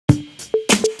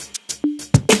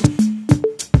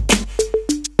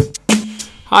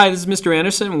Hi, this is Mr.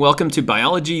 Andersen. Welcome to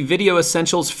Biology Video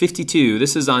Essentials 52.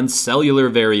 This is on cellular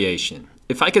variation.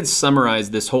 If I could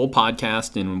summarize this whole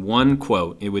podcast in one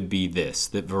quote, it would be this,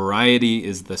 that variety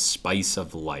is the spice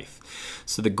of life.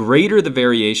 So the greater the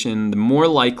variation, the more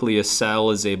likely a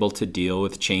cell is able to deal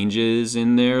with changes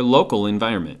in their local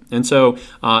environment. And so,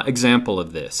 example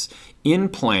of this, in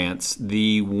plants,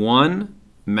 the one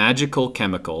magical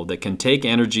chemical that can take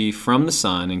energy from the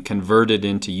sun and convert it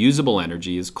into usable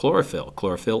energy is chlorophyll,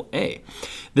 chlorophyll A.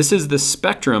 This is the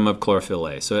spectrum of chlorophyll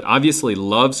A. So it obviously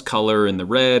loves color in the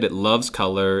red, it loves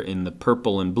color in the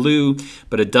purple and blue,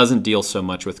 but it doesn't deal so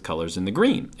much with colors in the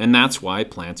green. And that's why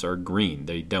plants are green.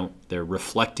 They're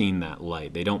reflecting that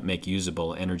light. They don't make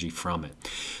usable energy from it.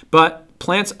 But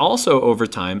plants also, over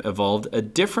time, evolved a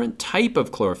different type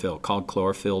of chlorophyll called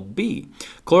chlorophyll B.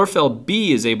 Chlorophyll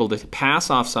B is able to pass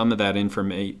off some of that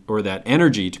information or that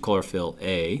energy to chlorophyll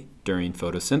A during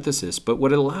photosynthesis. But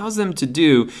what it allows them to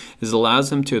do is allows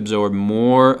them to absorb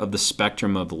more of the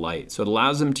spectrum of light. So it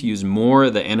allows them to use more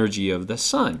of the energy of the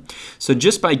sun. So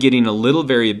just by getting a little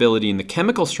variability in the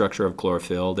chemical structure of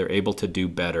chlorophyll, they're able to do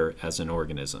better as an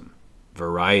organism.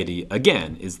 Variety,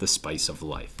 again, is the spice of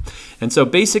life. And so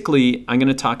basically, I'm going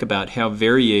to talk about how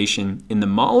variation in the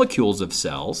molecules of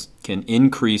cells can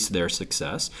increase their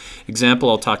success. Example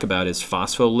I'll talk about is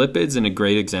phospholipids, and a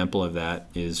great example of that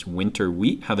is winter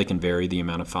wheat, how they can vary the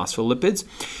amount of phospholipids.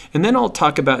 And then I'll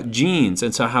talk about genes,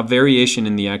 and so how variation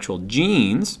in the actual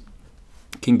genes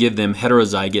can give them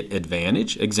heterozygote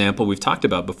advantage. Example we've talked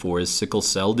about before is sickle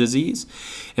cell disease.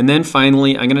 And then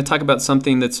finally, I'm going to talk about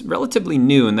something that's relatively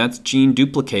new, and that's gene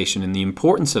duplication and the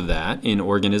importance of that in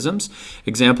organisms.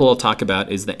 Example I'll talk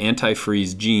about is the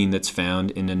antifreeze gene that's found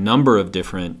in a number of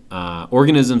different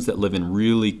organisms that live in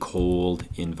really cold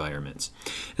environments.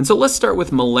 And so let's start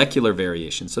with molecular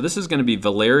variation. So this is going to be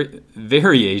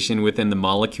variation within the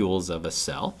molecules of a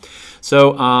cell.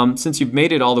 So since you've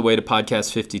made it all the way to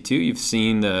podcast 52, you've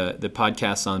seen the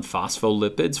podcasts on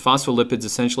phospholipids. Phospholipids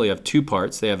essentially have two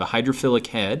parts. They have a hydrophilic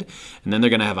head, and then they're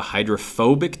going to have a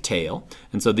hydrophobic tail.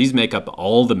 And so these make up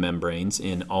all the membranes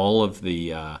in all of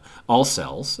the all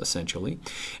cells, essentially.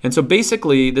 And so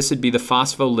basically, this would be the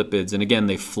phospholipids. And again,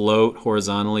 they float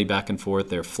horizontally back and forth.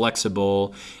 They're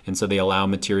flexible, and so they allow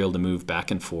material to move back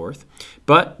and forth.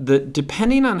 But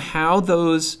depending on how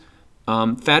those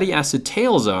fatty acid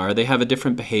tails are, they have a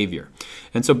different behavior.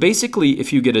 And so basically,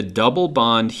 if you get a double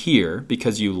bond here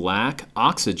because you lack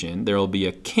oxygen, there will be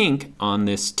a kink on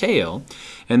this tail,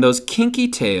 and those kinky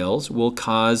tails will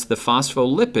cause the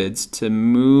phospholipids to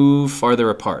move farther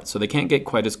apart, so they can't get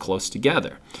quite as close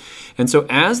together. And so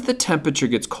as the temperature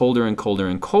gets colder and colder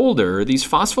and colder, these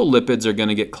phospholipids are going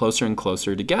to get closer and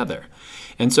closer together.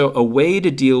 And so a way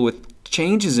to deal with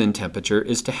changes in temperature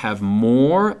is to have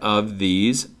more of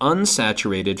these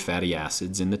unsaturated fatty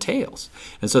acids in the tails.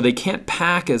 And so they can't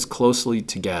pack as closely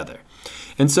together.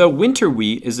 And so winter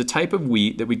wheat is a type of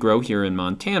wheat that we grow here in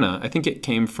Montana. I think it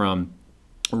came from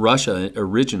Russia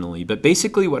originally, but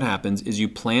basically what happens is you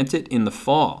plant it in the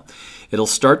fall. It'll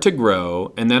start to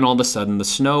grow, and then all of a sudden the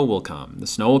snow will come. The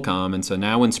snow will come, and so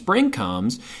now when spring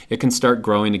comes, it can start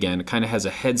growing again. It kind of has a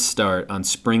head start on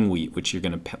spring wheat, which you're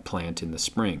going to plant in the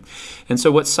spring. And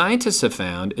so what scientists have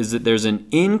found is that there's an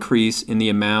increase in the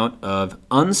amount of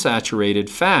unsaturated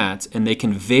fats, and they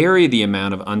can vary the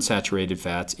amount of unsaturated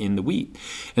fats in the wheat.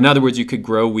 In other words, you could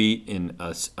grow wheat in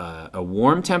a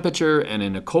warm temperature and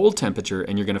in a cold temperature,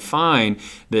 and you're going to find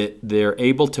that they're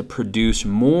able to produce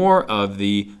more of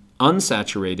the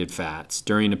unsaturated fats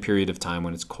during a period of time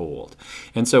when it's cold.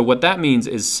 And so what that means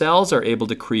is cells are able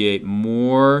to create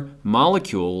more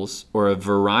molecules or a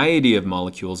variety of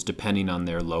molecules depending on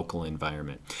their local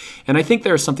environment. And I think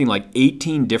there are something like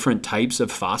 18 different types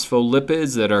of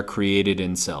phospholipids that are created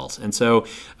in cells. And so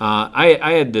I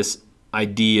had this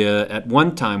idea at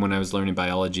one time when I was learning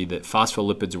biology that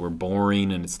phospholipids were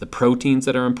boring and it's the proteins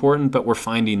that are important, but we're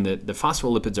finding that the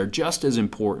phospholipids are just as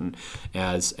important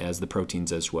as the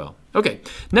proteins as well. Okay,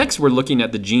 next we're looking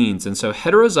at the genes, and so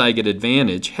heterozygote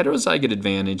advantage. Heterozygote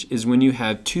advantage is when you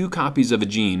have two copies of a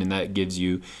gene, and that gives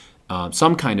you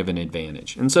some kind of an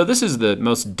advantage. And so this is the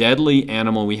most deadly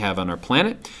animal we have on our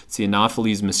planet. It's the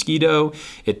Anopheles mosquito.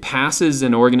 It passes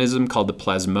an organism called the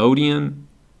Plasmodium.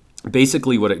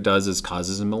 Basically what it does is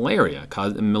causes malaria.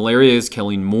 Malaria is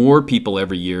killing more people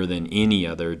every year than any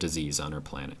other disease on our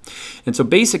planet. And so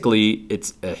basically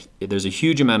there's a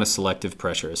huge amount of selective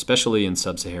pressure, especially in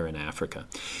sub-Saharan Africa.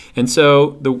 And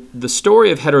so the story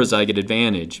of heterozygote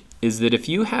advantage is that if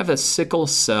you have a sickle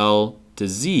cell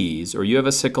disease or you have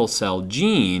a sickle cell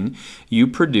gene, you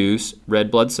produce red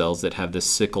blood cells that have this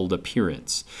sickled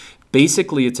appearance.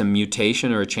 Basically, it's a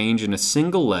mutation or a change in a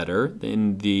single letter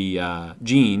in the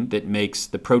gene that makes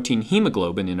the protein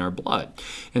hemoglobin in our blood.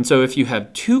 And so if you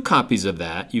have 2 copies of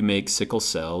that, you make sickle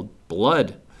cell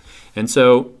blood. And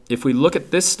so if we look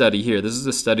at this study here, this is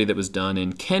a study that was done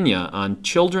in Kenya on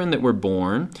children that were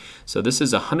born. So this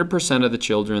is 100% of the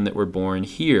children that were born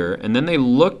here. And then they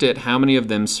looked at how many of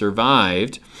them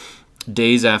survived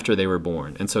days after they were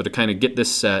born. And so to kind of get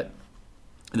this set,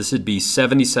 this would be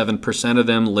 77% of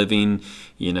them living,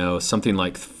 something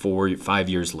like 4 or 5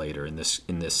 years later in this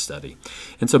study.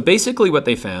 And so basically what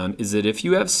they found is that if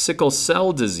you have sickle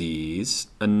cell disease,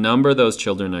 a number of those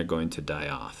children are going to die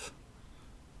off.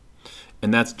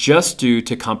 And that's just due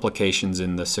to complications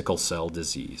in the sickle cell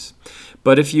disease.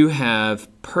 But if you have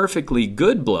perfectly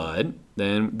good blood,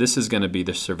 then this is going to be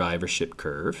the survivorship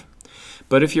curve.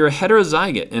 But if you're a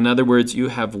heterozygote, in other words, you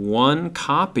have 1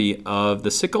 copy of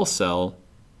the sickle cell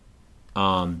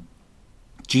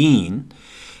gene,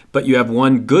 but you have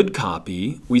 1 good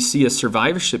copy, we see a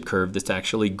survivorship curve that's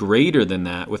actually greater than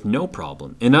that with no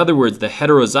problem. In other words, the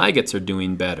heterozygotes are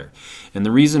doing better. And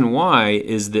the reason why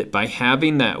is that by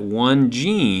having that 1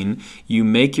 gene, you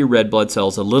make your red blood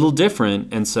cells a little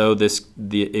different, and so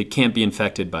it can't be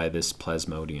infected by this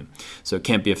plasmodium. So it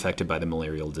can't be affected by the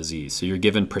malarial disease. So you're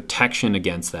given protection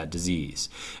against that disease.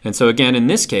 And so again, in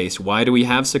this case, why do we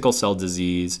have sickle cell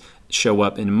disease show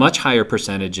up in a much higher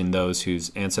percentage in those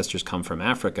whose ancestors come from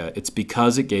Africa? It's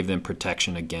because it gave them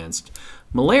protection against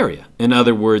malaria. In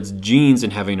other words, genes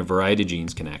and having a variety of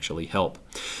genes can actually help.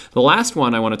 The last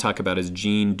one I want to talk about is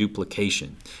gene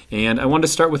duplication. And I want to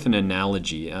start with an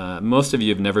analogy. Most of you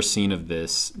have never seen of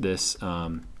this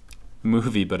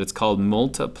movie, but it's called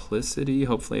Multiplicity.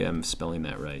 Hopefully I'm spelling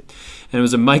that right. And it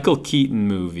was a Michael Keaton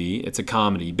movie. It's a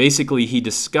comedy. Basically, he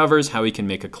discovers how he can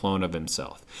make a clone of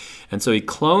himself. And so he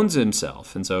clones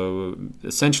himself. And so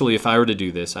essentially, if I were to do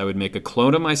this, I would make a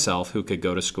clone of myself who could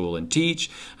go to school and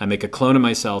teach. I make a clone of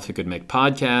myself who could make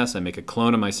podcasts. I make a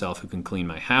clone of myself who can clean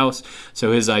my house.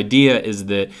 So his idea is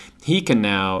that he can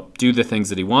now do the things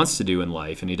that he wants to do in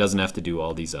life, and he doesn't have to do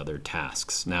all these other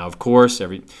tasks. Now, of course,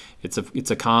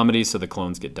 it's a comedy, so the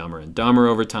clones get dumber and dumber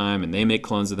over time, and they make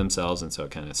clones of themselves, and so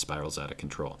it kind of spirals out of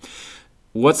control.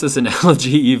 What's this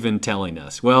analogy even telling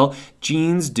us? Well,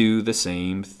 genes do the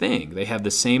same thing. They have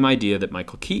the same idea that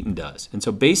Michael Keaton does. And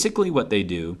so basically what they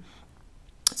do,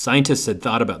 scientists had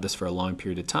thought about this for a long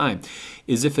period of time,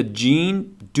 is if a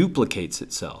gene duplicates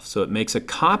itself, so it makes a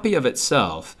copy of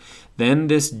itself, then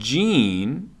this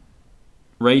gene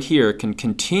right here can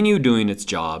continue doing its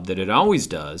job that it always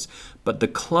does, but the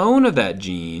clone of that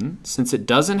gene, since it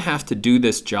doesn't have to do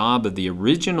this job of the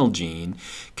original gene,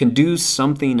 can do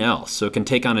something else. So it can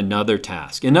take on another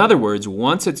task. In other words,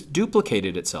 once it's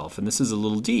duplicated itself, and this is a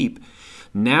little deep,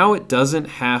 now it doesn't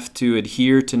have to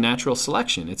adhere to natural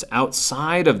selection. It's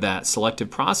outside of that selective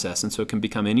process, and so it can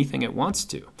become anything it wants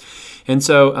to. And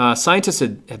so scientists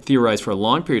had theorized for a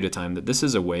long period of time that this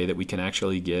is a way that we can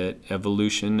actually get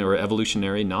evolution or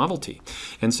evolutionary novelty.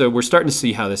 And so we're starting to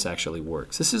see how this actually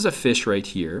works. This is a fish right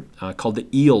here called the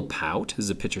eel pout. This is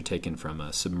a picture taken from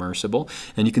a submersible.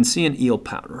 And you can see an eel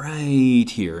pout right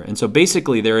here. And so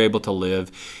basically they're able to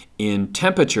live in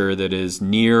temperature that is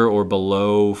near or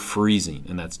below freezing,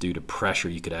 and that's due to pressure.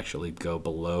 You could actually go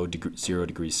below 0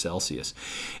 degrees Celsius.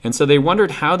 And so they wondered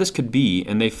how this could be,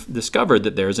 and they discovered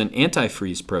that there's an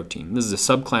antifreeze protein. This is a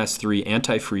subclass 3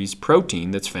 antifreeze protein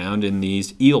that's found in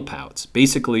these eel pouts.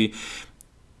 Basically,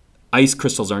 ice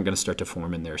crystals aren't going to start to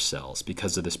form in their cells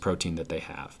because of this protein that they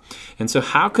have. And so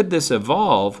how could this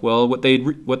evolve? Well, what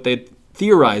they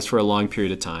theorized for a long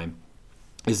period of time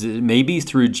is that it may be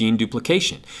through gene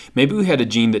duplication. Maybe we had a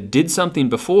gene that did something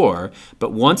before,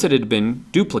 but once it had been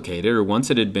duplicated or once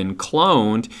it had been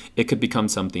cloned, it could become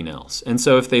something else. And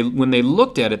so when they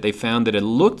looked at it, they found that it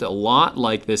looked a lot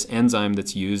like this enzyme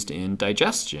that's used in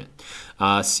digestion,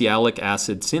 sialic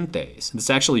acid synthase.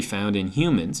 It's actually found in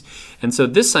humans. And so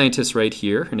this scientist right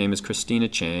here, her name is Christina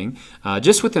Chang,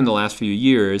 just within the last few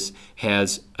years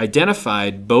has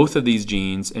identified both of these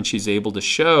genes, and she's able to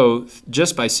show,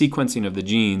 just by sequencing of the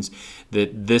genes,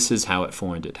 that this is how it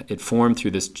formed. It formed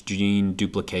through this gene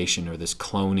duplication or this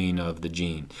cloning of the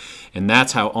gene. And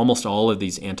that's how almost all of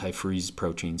these antifreeze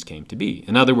proteins came to be.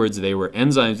 In other words, they were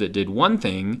enzymes that did one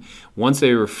thing. Once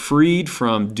they were freed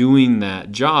from doing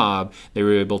that job, they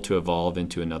were able to evolve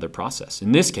into another process.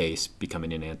 In this case,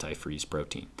 becoming an antifreeze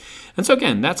protein. And so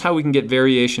again, that's how we can get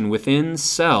variation within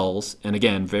cells. And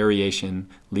again, variation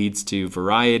leads to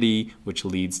variety, which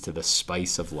leads to the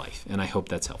spice of life. And I hope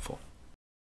that's helpful.